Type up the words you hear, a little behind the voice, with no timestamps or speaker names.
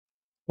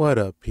What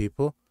up,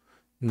 people?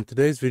 In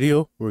today's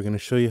video, we're going to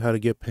show you how to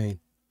get pain.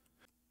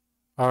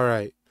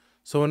 Alright,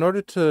 so in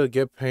order to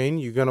get pain,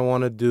 you're going to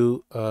want to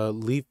do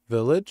Leaf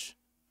Village.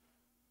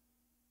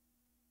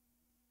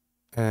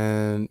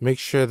 And make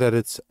sure that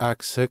it's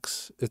Act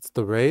 6, it's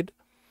the raid.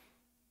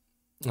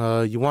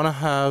 You want to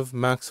have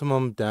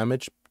maximum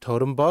damage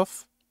totem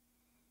buff.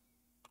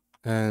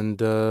 And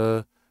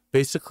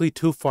basically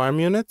 2 farm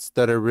units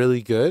that are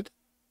really good.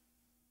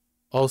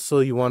 Also,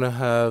 you want to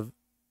have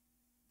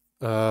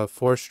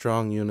 4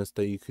 strong units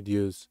that you could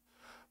use.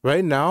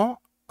 Right now,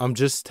 I'm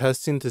just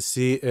testing to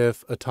see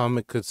if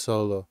Atomic could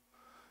solo.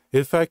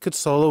 If I could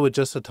solo with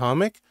just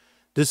Atomic,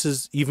 this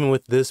is even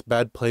with this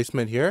bad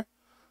placement here.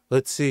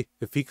 Let's see.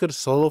 If he could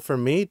solo for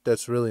me,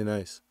 that's really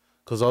nice.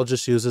 Because I'll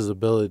just use his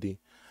ability.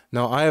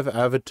 Now, I have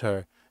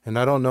Avatar, and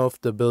I don't know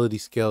if the ability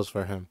scales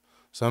for him.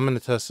 So I'm going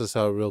to test this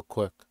out real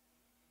quick.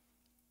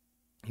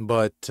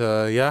 But,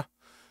 yeah.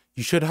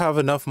 You should have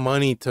enough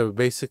money to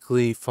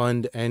basically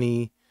fund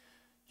any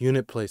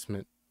unit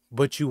placement.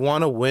 But you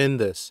want to win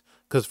this.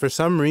 Because for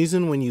some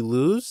reason, when you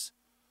lose,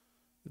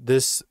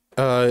 this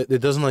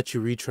it doesn't let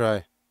you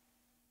retry.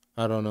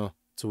 I don't know.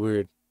 It's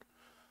weird.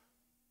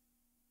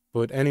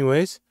 But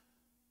anyways,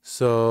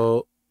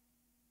 so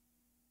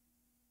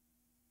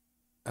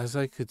as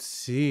I could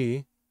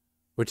see,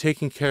 we're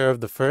taking care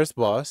of the first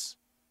boss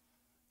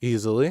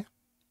easily.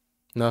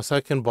 Now,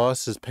 second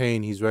boss is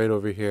Pain. He's right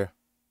over here.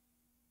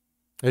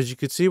 As you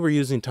can see, we're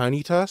using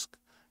Tiny Task,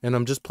 and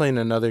I'm just playing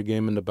another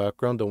game in the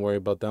background. Don't worry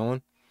about that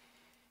one.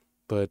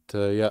 But,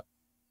 yeah.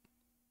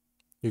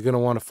 You're going to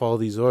want to follow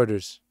these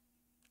orders.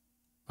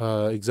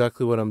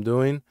 Exactly what I'm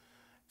doing.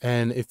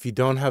 And if you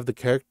don't have the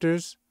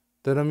characters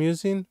that I'm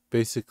using,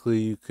 basically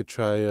you could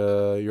try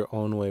your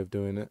own way of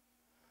doing it.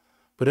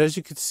 But as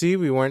you can see,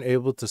 we weren't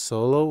able to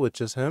solo with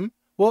just him.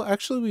 Well,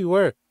 actually we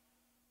were.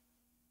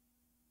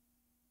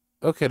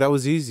 Okay, that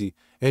was easy.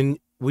 And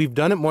we've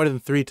done it more than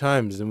 3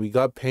 times, and we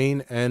got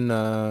Pain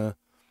and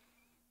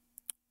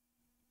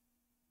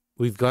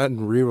we've gotten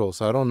rerolls.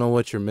 So I don't know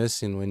what you're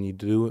missing when you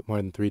do it more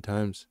than 3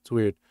 times. It's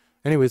weird.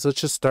 Anyways, let's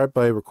just start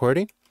by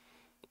recording.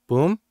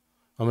 Boom.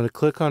 I'm going to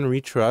click on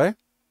retry.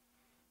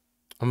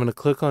 I'm going to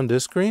click on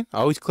this screen.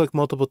 I always click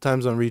multiple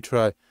times on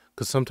retry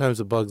because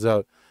sometimes it bugs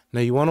out. Now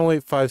you want to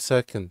wait 5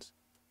 seconds.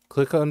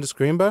 Click on the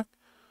screen back.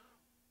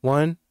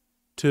 1,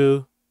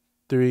 2,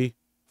 3,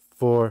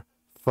 4,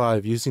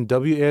 5. Using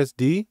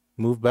WASD,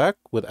 move back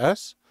with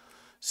S.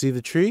 See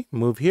the tree?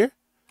 Move here.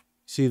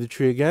 See the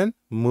tree again?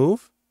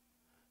 Move.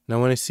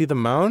 Now when I see the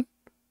mound,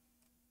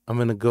 I'm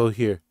going to go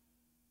here.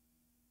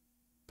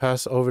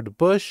 Pass over the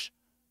bush.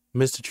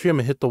 Miss the tree. I'm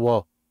going to hit the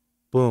wall.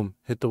 Boom.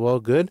 Hit the wall.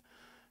 Good.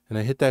 And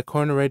I hit that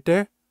corner right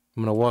there.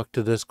 I'm going to walk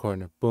to this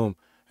corner. Boom.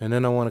 And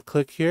then I want to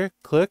click here.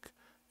 Click.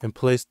 And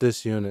place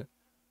this unit.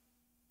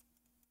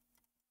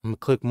 I'm going to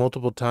click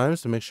multiple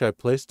times to make sure I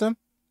place them.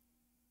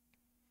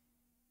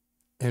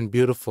 And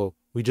beautiful.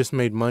 We just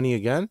made money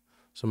again.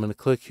 So I'm going to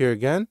click here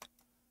again.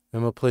 And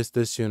I'm going to place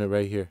this unit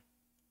right here.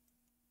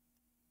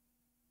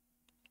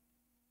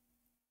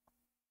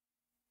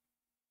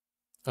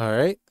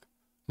 Alright.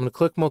 I'm going to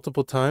click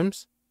multiple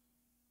times.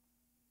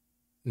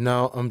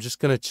 Now I'm just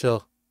going to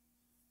chill.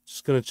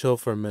 Just going to chill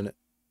for a minute.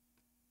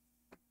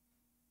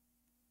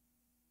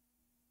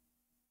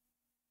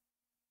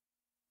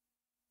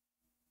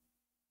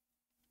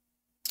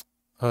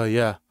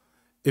 Yeah.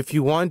 If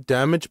you want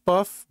damage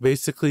buff,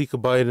 basically you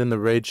could buy it in the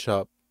raid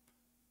shop.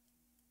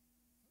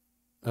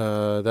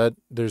 That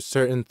there's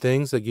certain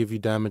things that give you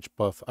damage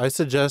buff. I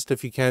suggest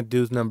if you can't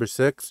do number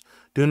 6,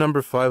 do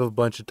number 5 a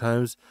bunch of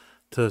times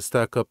to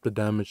stack up the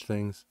damage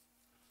things.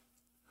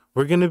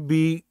 We're gonna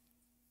be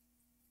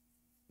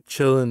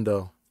chilling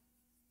though.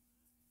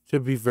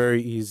 Should be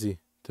very easy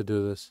to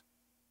do this.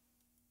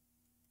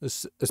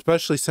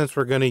 Especially since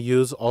we're gonna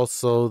use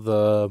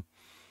also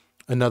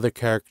another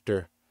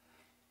character.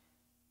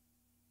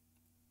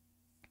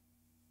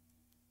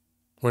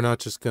 We're not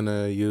just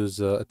gonna use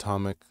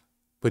Atomic,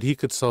 but he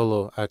could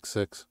solo Act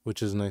 6,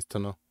 which is nice to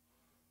know.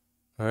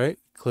 Alright,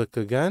 click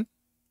again.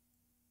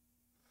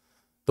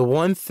 The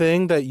one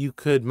thing that you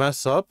could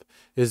mess up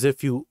is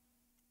if you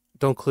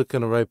don't click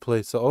in the right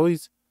place. So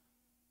always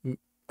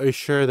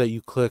assure that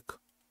you click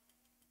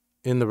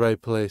in the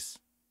right place,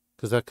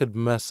 because that could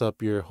mess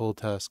up your whole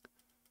task.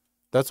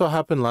 That's what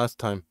happened last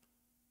time.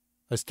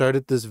 I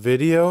started this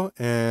video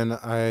and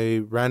I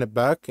ran it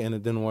back and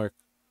it didn't work.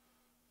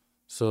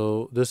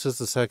 So this is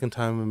the second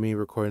time of me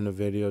recording a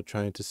video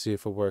trying to see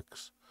if it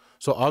works.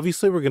 So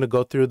obviously we're going to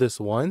go through this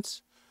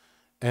once.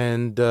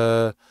 And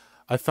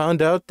I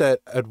found out that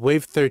at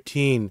wave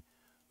 13,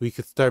 we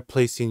could start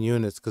placing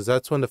units. Because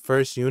that's when the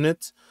first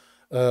units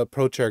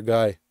approach our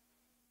guy.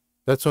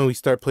 That's when we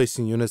start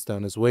placing units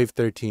down, is wave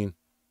 13.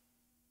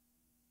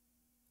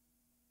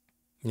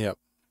 Yep.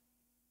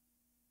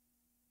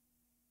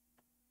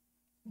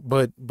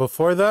 But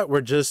before that,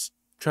 we're just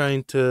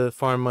trying to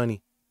farm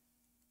money.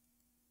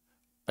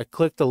 I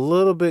clicked a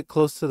little bit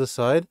close to the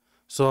side,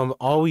 so I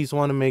always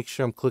want to make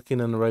sure I'm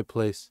clicking in the right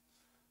place.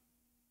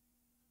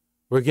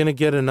 We're going to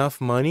get enough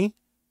money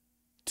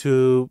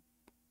to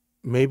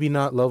maybe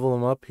not level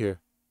him up here.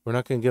 We're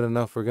not going to get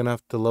enough. We're going to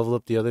have to level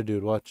up the other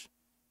dude. Watch.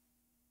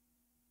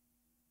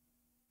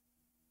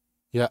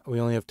 Yeah, we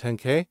only have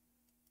 10k.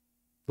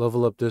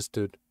 Level up this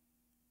dude.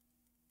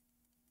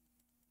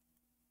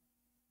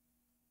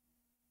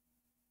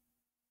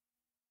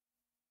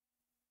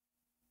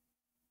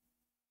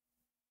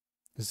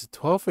 Is it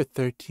 12 or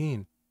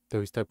 13 that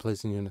we start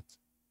placing units?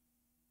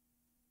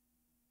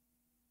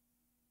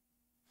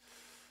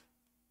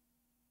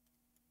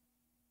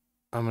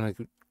 I'm going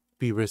to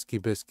be risky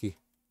bisky.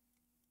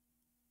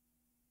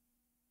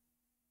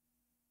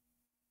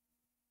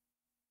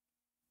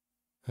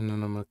 And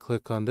then I'm going to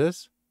click on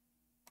this,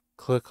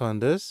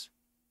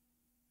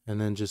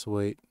 and then just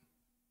wait.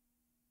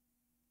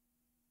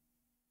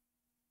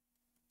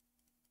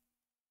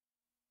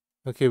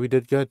 Okay, we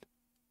did good.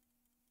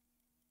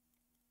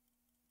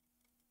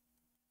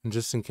 And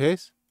just in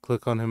case,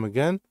 click on him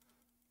again,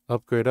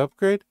 upgrade,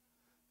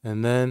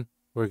 and then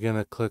we're going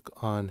to click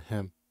on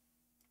him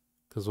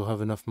because we'll have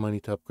enough money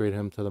to upgrade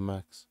him to the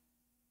max.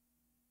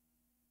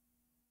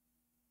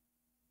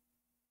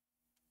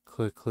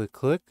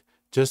 Click.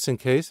 Just in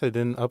case I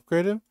didn't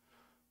upgrade him,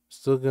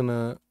 still going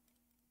to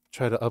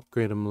try to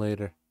upgrade him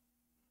later.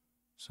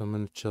 So I'm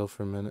going to chill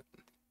for a minute.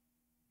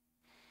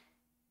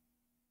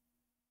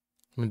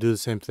 I'm going to do the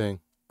same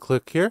thing.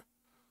 Click here.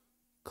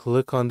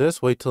 Click on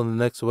this, wait till the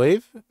next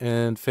wave,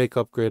 and fake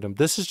upgrade him.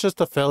 This is just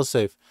a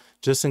failsafe,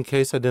 just in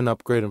case I didn't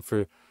upgrade him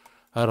for,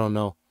 I don't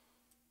know,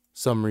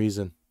 some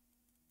reason.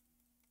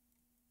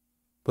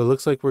 But it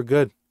looks like we're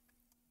good.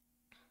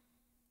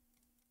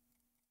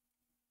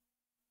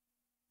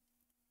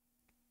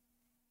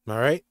 All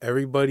right,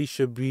 everybody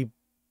should be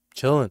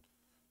chilling.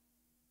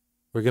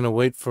 We're going to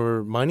wait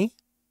for money,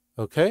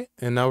 okay?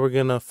 And now we're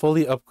going to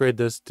fully upgrade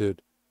this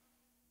dude.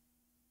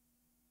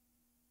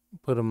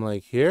 Put him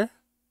like here.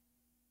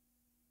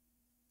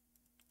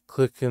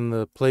 Click in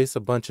the place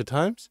a bunch of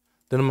times.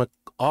 Then I'm going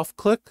to off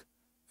click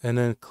and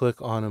then click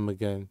on him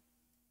again.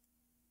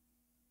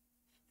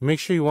 Make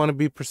sure you want to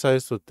be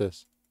precise with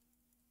this.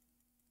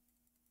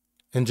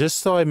 And just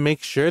so I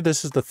make sure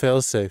this is the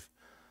failsafe,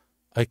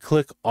 I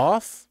click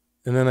off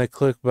and then I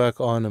click back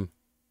on him.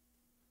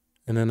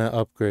 And then I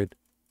upgrade.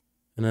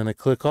 And then I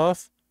click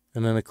off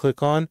and then I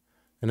click on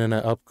and then I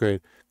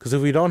upgrade. Because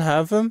if we don't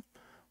have him,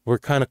 we're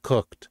kind of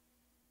cooked.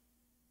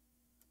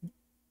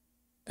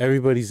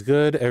 Everybody's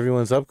good.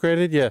 Everyone's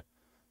upgraded. Yeah.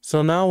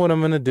 So now what I'm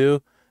going to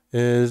do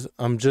is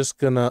I'm just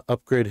going to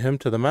upgrade him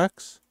to the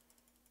max.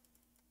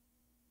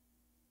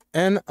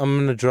 And I'm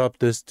going to drop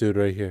this dude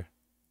right here.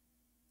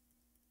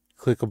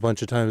 Click a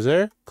bunch of times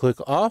there. Click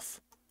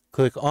off.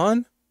 Click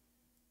on.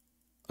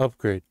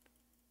 Upgrade.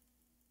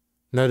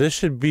 Now this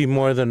should be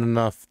more than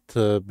enough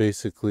to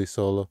basically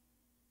solo.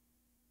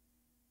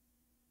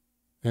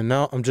 And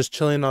now I'm just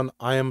chilling on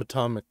I am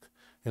atomic.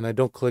 And I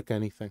don't click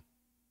anything.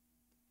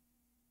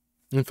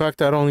 In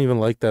fact, I don't even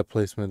like that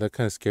placement. That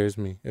kind of scares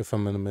me if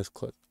I'm going to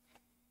misclick.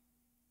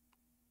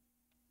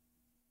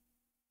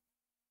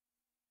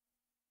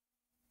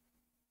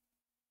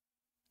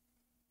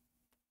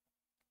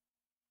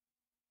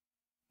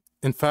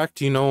 In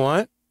fact, you know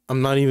what?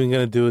 I'm not even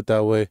going to do it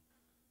that way.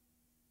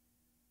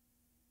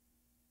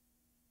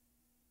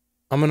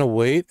 I'm going to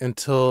wait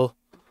until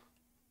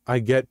I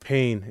get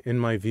pain in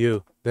my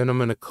view. Then I'm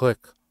going to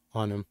click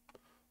on him,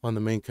 on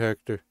the main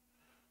character.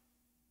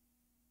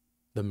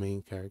 The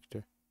main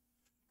character.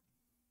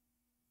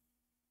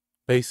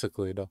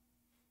 Basically, though.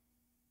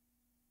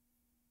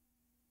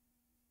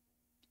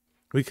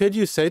 We could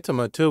use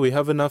Saitama, too. We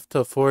have enough to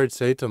afford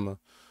Saitama.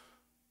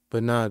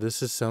 But nah,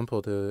 this is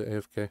simple to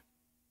AFK.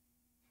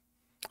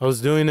 I was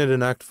doing it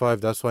in Act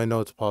 5. That's why I know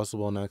it's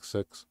possible in Act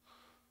 6.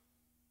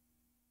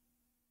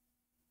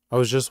 I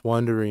was just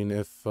wondering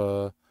if...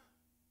 I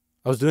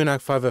was doing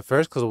Act 5 at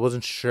first because I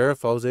wasn't sure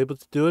if I was able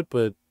to do it.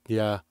 But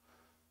yeah.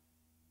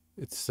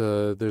 It's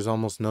there's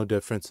almost no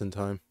difference in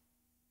time.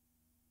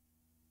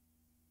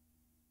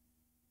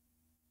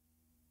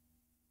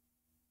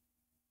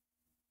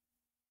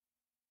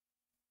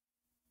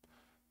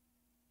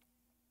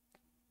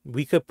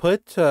 We could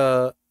put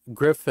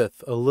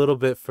Griffith a little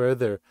bit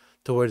further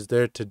towards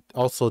there to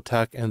also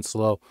attack and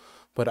slow.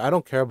 But I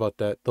don't care about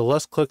that. The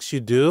less clicks you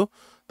do,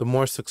 the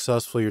more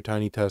successful your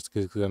tiny task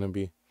is going to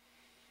be.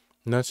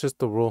 And that's just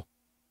the rule.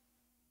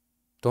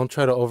 Don't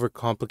try to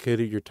overcomplicate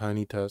it, your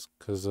tiny task.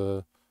 Because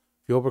if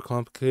you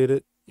overcomplicate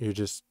it, you're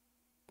just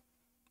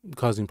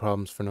causing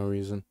problems for no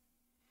reason.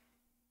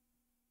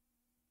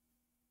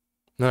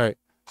 Alright,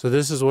 so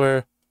this is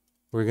where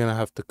we're going to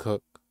have to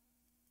cook.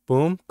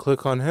 Boom,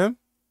 click on him.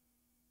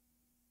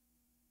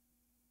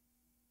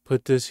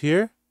 Put this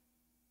here.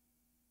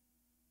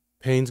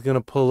 Pane's going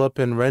to pull up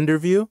in render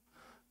view.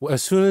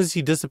 As soon as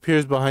he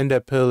disappears behind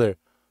that pillar,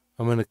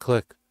 I'm going to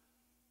click.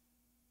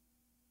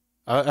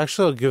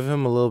 Actually, I'll give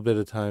him a little bit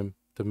of time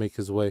to make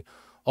his way.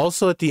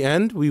 Also, at the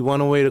end, we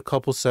want to wait a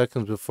couple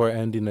seconds before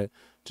ending it,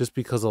 just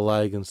because of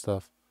lag and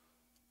stuff.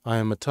 I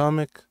am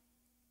atomic.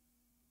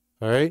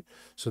 Alright,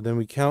 so then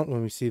we count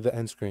when we see the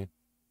end screen.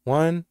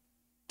 1,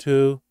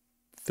 2,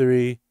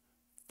 3,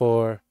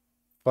 4,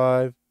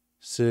 5,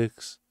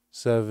 6,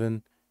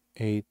 7,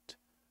 8,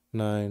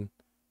 9,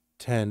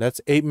 10.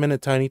 That's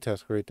 8-minute tiny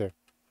task right there.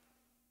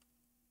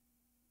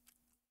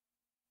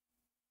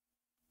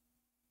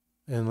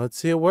 And let's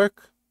see it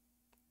work.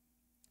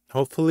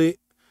 Hopefully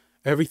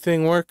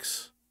everything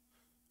works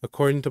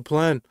according to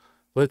plan.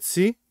 Let's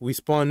see. We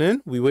spawn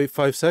in. We wait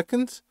 5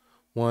 seconds.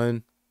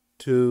 1,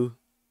 2,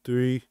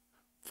 3,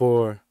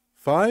 4,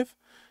 5.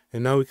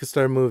 And now we can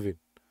start moving.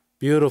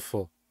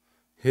 Beautiful.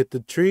 Hit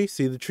the tree.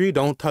 See the tree?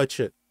 Don't touch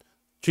it.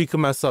 Tree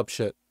can mess up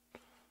shit.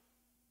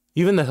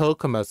 Even the hill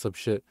can mess up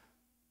shit.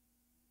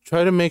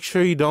 Try to make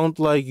sure you don't,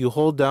 you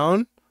hold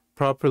down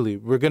properly.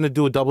 We're going to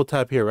do a double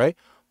tap here, right?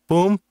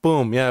 Boom,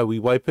 boom. Yeah, we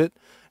wipe it.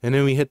 And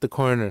then we hit the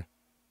corner.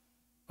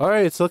 All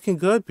right, it's looking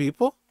good,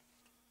 people.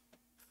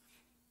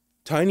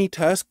 Tiny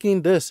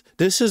tasking this.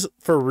 This is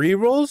for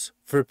rerolls,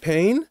 for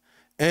pain,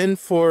 and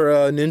for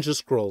ninja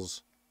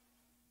scrolls.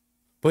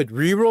 But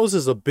rerolls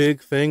is a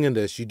big thing in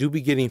this. You do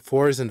be getting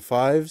 4s and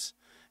 5s.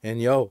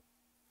 And yo,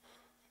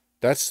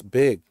 that's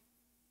big.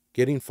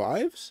 Getting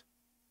 5s?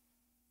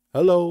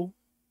 Hello.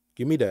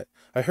 Give me that.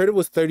 I heard it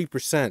was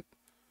 30%.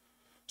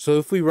 So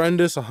if we run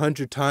this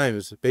 100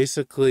 times,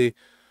 basically,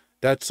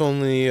 that's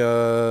only,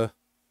 we're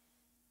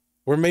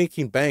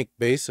making bank,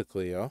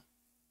 basically, yo.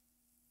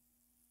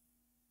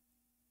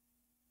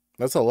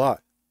 That's a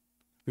lot.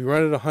 We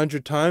run it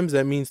 100 times,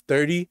 that means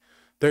 30.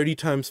 30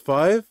 times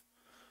 5.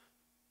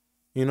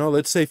 You know,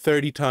 let's say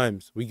 30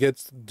 times. We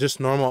get just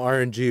normal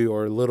RNG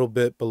or a little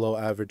bit below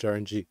average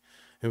RNG.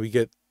 And we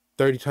get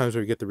 30 times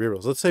where we get the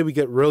rerolls. Let's say we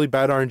get really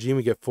bad RNG and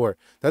we get 4.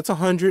 That's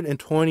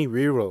 120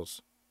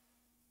 rerolls.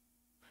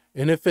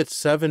 And if it's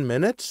 7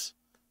 minutes,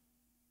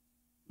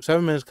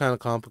 7 minutes kind of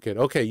complicated.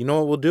 Okay, you know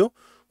what we'll do?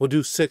 We'll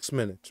do 6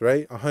 minutes,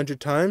 right?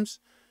 100 times.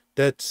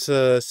 That's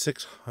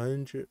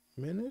 600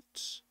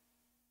 minutes.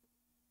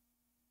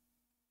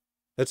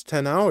 That's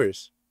 10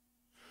 hours.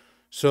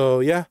 So,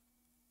 yeah.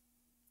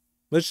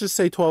 Let's just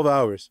say 12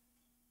 hours.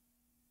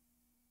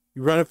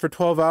 You run it for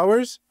 12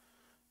 hours,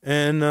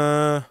 and,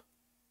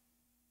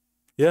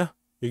 yeah,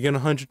 you're getting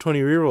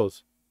 120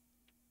 rerolls.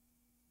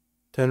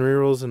 10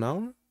 rerolls an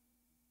hour?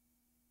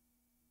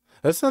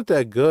 That's not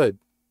that good.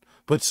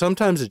 But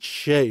sometimes it's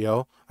shit,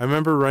 yo. I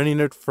remember running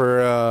it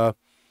for,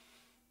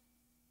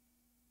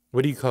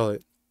 what do you call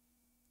it?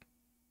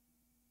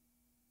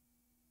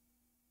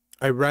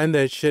 I ran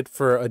that shit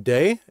for a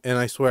day, and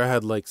I swear I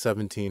had like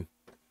 17.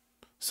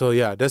 So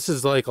yeah, this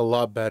is like a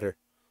lot better.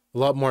 A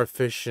lot more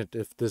efficient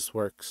if this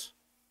works.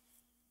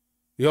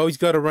 You always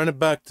got to run it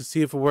back to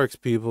see if it works,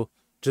 people.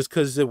 Just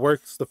because it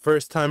works the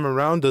first time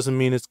around doesn't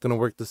mean it's going to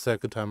work the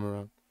second time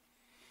around.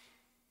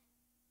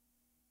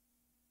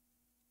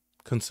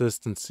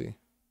 Consistency.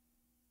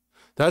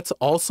 That's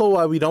also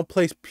why we don't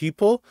place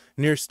people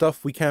near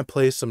stuff we can't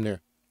place them near.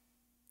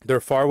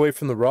 They're far away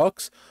from the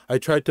rocks. I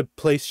tried to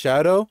place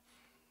shadow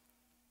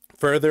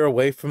further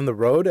away from the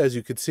road, as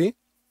you could see.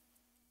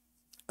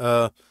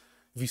 If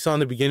you saw in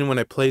the beginning when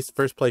I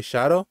first placed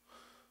shadow,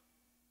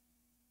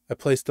 I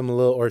placed them a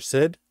little, or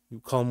Sid, you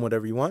call them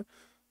whatever you want.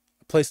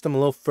 I placed them a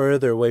little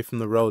further away from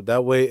the road.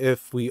 That way,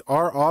 if we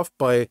are off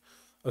by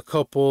a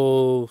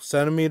couple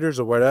centimeters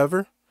or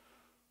whatever,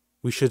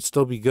 we should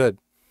still be good.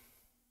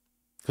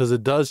 Because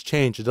it does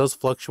change. It does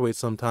fluctuate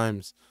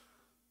sometimes.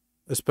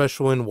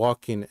 Especially when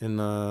walking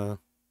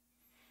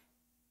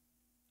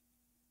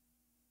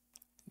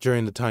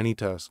during the tiny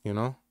task, you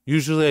know?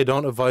 Usually I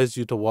don't advise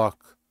you to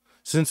walk.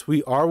 Since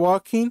we are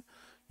walking,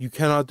 you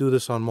cannot do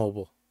this on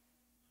mobile.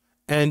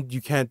 And you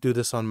can't do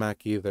this on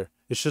Mac either.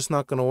 It's just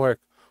not going to work.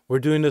 We're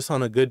doing this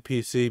on a good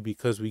PC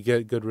because we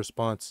get good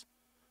response.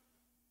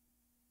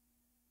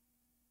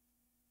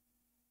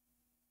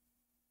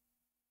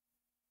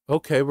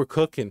 Okay, we're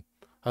cooking.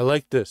 I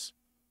like this.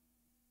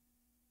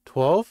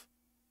 12?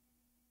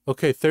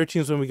 Okay,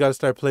 13 is when we got to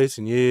start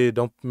placing. Yeah,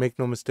 don't make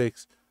no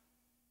mistakes.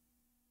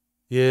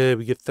 Yeah,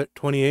 we get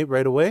 28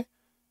 right away.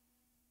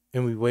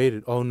 And we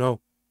waited. Oh,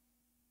 no.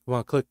 Come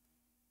on, click.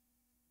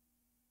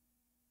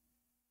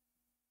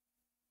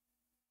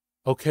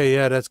 Okay,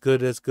 yeah, that's good,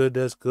 that's good,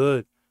 that's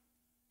good.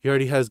 He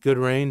already has good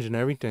range and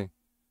everything.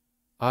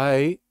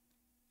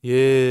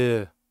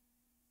 Yeah.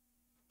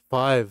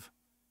 5.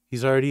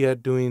 He's already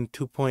at doing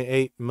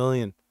 2.8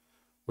 million.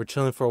 We're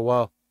chilling for a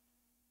while.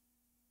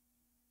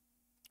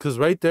 Because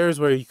right there is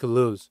where you could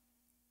lose.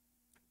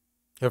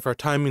 If our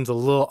timing's a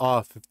little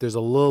off, if there's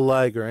a little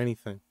lag or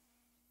anything.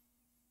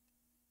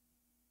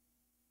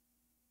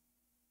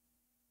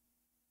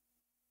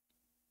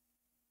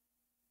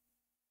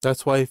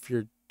 That's why if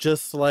you're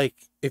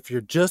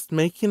just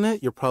making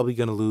it, you're probably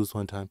going to lose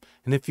one time.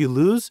 And if you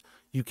lose,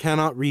 you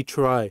cannot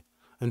retry,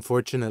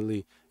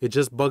 unfortunately. It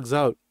just bugs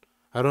out.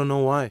 I don't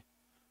know why.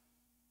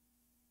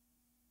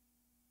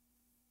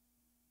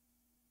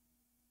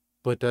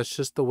 But that's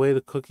just the way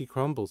the cookie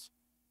crumbles.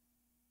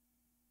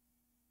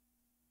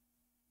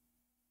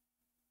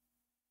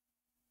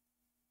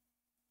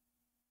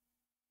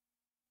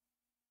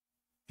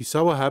 You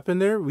saw what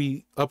happened there?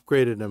 We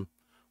upgraded him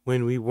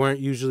when we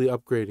weren't usually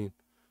upgrading.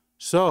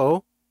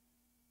 So,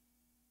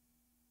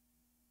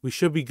 we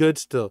should be good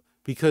still.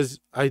 because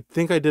I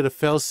think I did a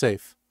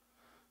failsafe.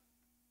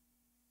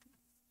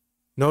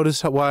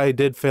 Notice why I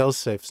did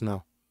failsafes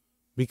now.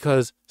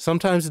 Because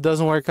sometimes it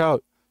doesn't work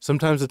out.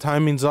 Sometimes the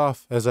timing's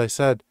off, as I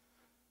said.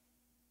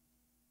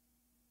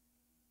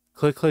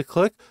 Click, click,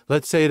 click.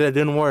 Let's say that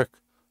didn't work.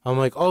 I'm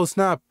like, oh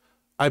snap,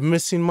 I'm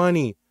missing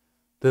money.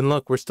 Then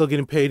look, we're still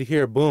getting paid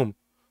here. Boom.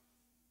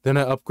 Then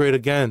I upgrade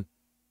again.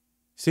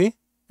 See?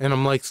 And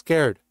I'm like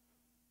scared.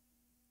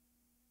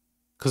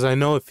 Because I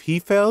know if he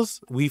fails,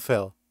 we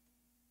fail.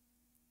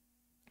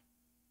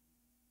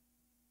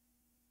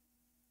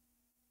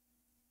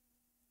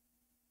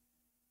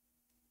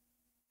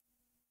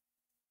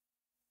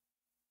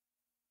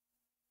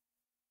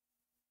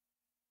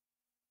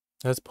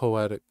 That's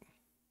poetic.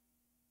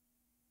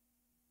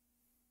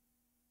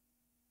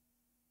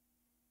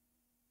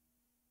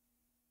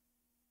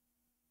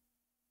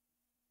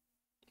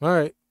 All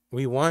right,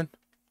 we won,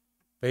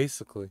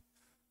 basically.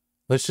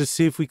 Let's just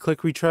see if we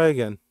click retry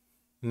again.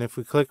 And if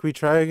we click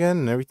retry again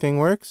and everything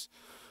works,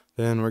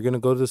 then we're going to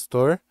go to the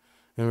store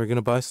and we're going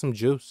to buy some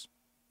juice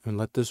and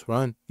let this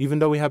run. Even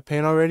though we have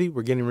pain already,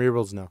 we're getting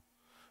rerolls now.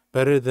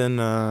 Better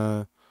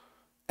than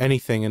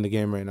anything in the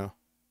game right now.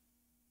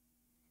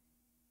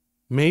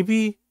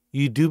 Maybe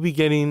you do be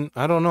getting,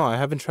 I don't know, I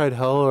haven't tried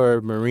Hell or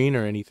Marine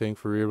or anything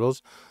for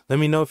rerolls. Let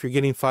me know if you're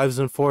getting 5s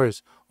and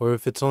 4s or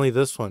if it's only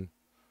this one.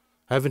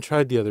 I haven't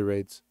tried the other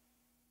raids.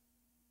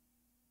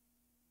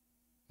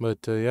 But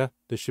yeah,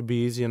 this should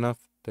be easy enough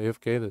to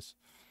AFK this.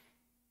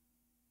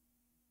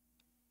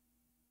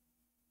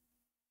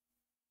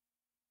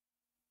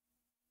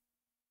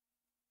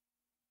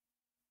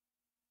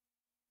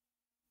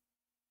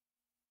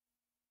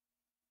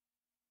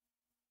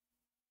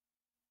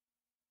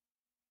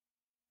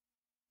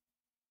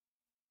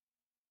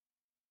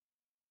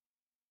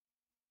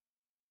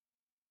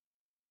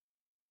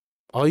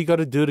 All you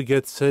gotta do to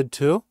get Sid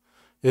 2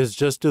 is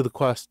just do the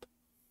quest.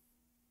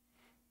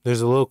 There's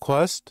a little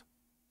quest,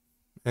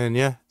 and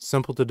yeah, it's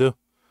simple to do.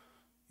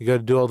 You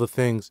gotta do all the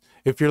things.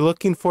 If you're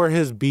looking for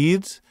his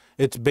beads,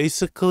 it's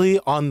basically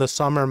on the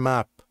summer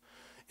map.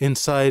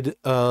 Inside,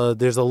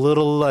 there's a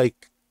little,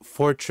 like,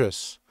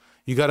 fortress.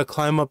 You gotta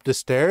climb up the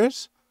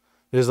stairs.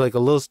 There's, like, a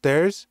little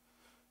stairs.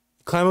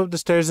 Climb up the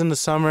stairs in the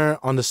summer,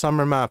 on the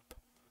summer map.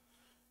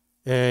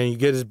 And you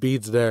get his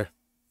beads there.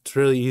 It's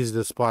really easy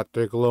to spot.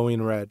 They're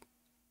glowing red.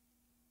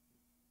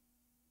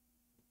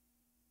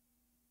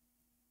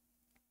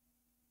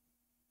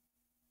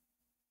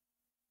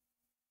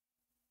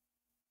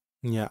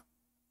 Yeah.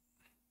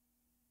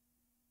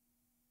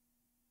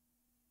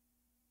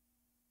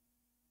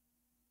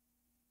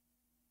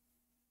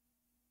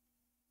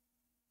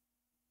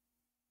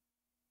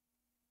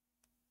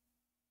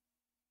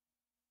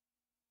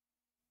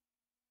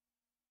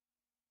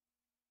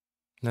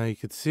 Now you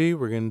can see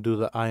we're going to do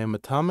the I am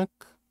atomic.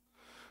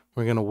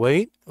 We're going to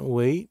wait.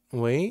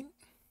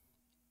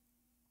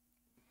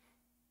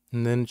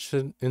 And then it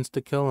should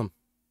insta-kill him.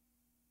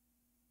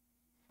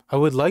 I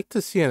would like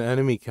to see an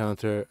enemy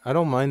counter. I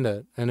don't mind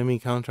that. Enemy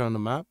counter on the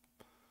map.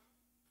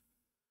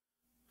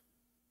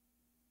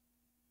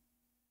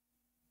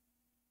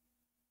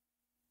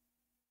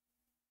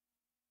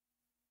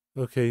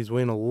 Okay, he's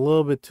waiting a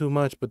little bit too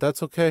much, but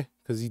that's okay,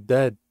 because he's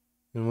dead.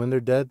 And when they're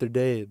dead, they're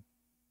dead.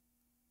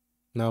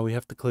 Now we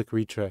have to click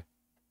retry.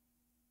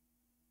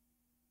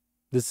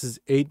 This is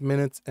 8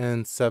 minutes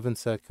and 7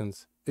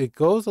 seconds. It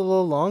goes a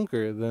little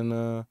longer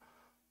than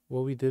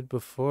what we did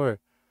before.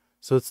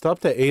 So it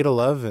stopped at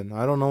 8:11.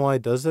 I don't know why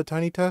it does that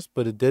tiny test,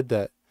 but it did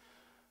that.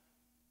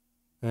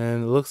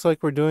 And it looks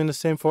like we're doing the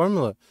same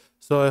formula.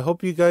 So I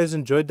hope you guys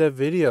enjoyed that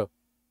video.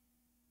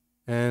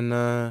 And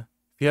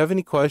if you have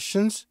any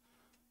questions,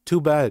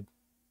 too bad.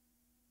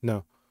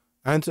 No.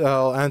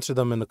 I'll answer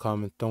them in the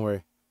comments. Don't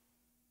worry.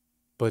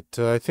 But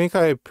I think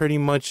I pretty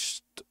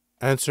much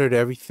answered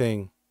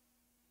everything.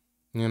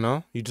 You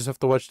know? You just have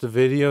to watch the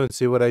video and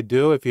see what I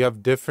do. If you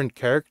have different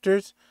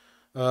characters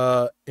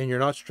and you're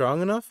not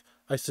strong enough,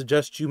 I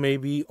suggest you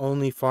maybe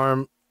only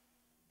farm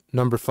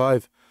number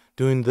 5.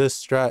 Doing this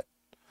strat.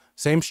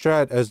 Same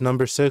strat as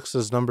number 6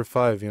 as number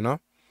 5, you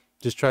know?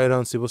 Just try it out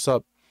and see what's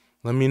up.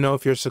 Let me know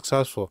if you're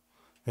successful.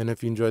 And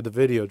if you enjoyed the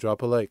video,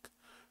 drop a like.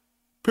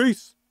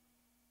 Peace!